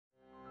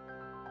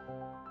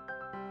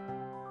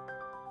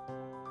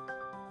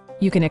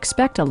You can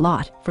expect a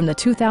lot from the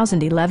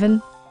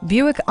 2011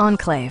 Buick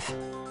Enclave.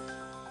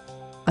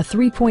 A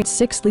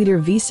 3.6-liter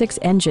V6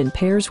 engine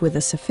pairs with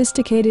a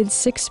sophisticated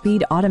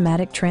 6-speed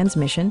automatic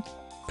transmission,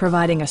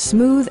 providing a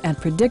smooth and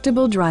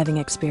predictable driving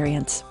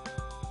experience.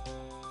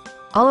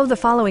 All of the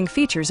following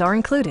features are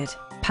included: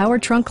 power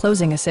trunk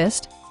closing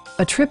assist,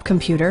 a trip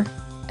computer,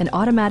 an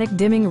automatic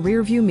dimming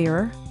rearview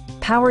mirror,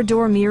 power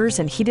door mirrors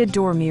and heated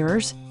door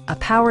mirrors, a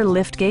power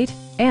liftgate,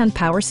 and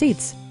power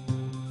seats.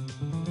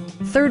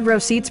 Third row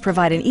seats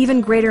provide an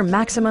even greater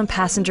maximum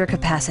passenger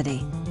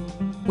capacity.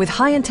 With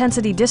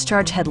high-intensity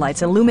discharge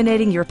headlights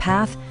illuminating your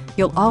path,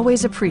 you'll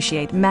always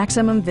appreciate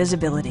maximum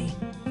visibility.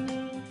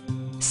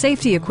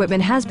 Safety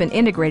equipment has been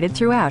integrated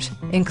throughout,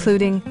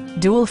 including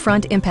dual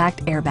front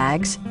impact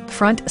airbags,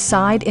 front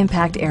side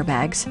impact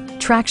airbags,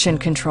 traction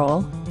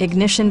control,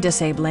 ignition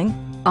disabling,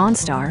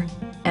 OnStar,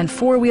 and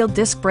four-wheel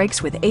disc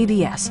brakes with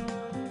ABS.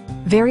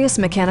 Various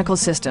mechanical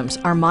systems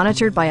are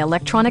monitored by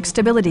electronic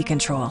stability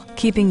control,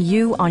 keeping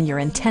you on your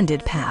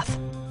intended path.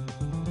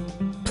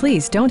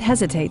 Please don't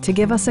hesitate to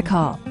give us a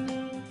call.